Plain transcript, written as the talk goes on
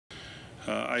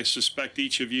I suspect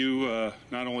each of you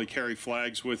not only carry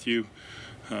flags with you,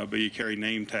 but you carry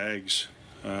name tags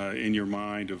in your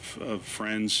mind of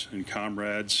friends and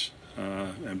comrades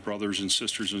and brothers and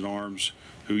sisters in arms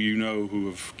who you know who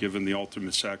have given the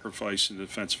ultimate sacrifice in the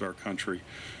defense of our country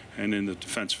and in the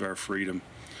defense of our freedom.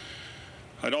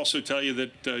 I'd also tell you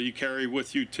that you carry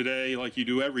with you today, like you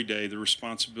do every day, the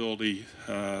responsibility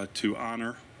to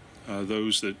honor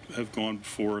those that have gone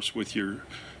before us with your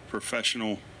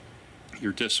professional,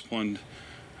 your disciplined,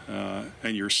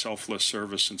 and your selfless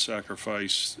service and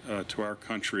sacrifice to our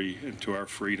country and to our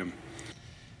freedom.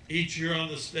 Each year on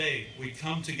this day, we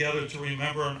come together to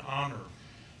remember and honor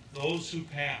those who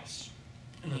passed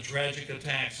in the tragic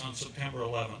attacks on September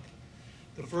 11th.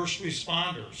 The first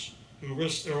responders who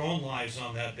risked their own lives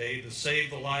on that day to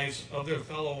save the lives of their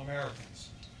fellow Americans,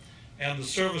 and the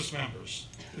service members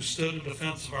who stood in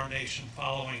defense of our nation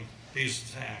following these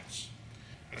attacks.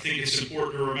 I think it's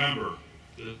important to remember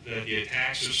that the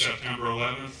attacks of September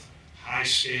 11th,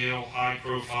 high-scale,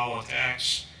 high-profile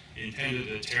attacks intended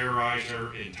to terrorize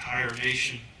our entire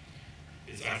nation,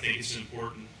 I think it's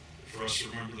important for us to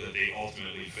remember that they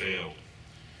ultimately failed.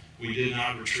 We did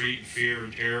not retreat in fear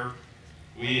and terror.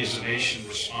 We as a nation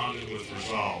responded with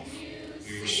resolve.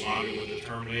 We responded with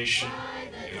determination,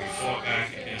 and we fought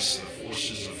back against the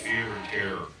forces of fear and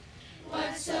terror.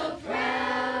 What's so proud?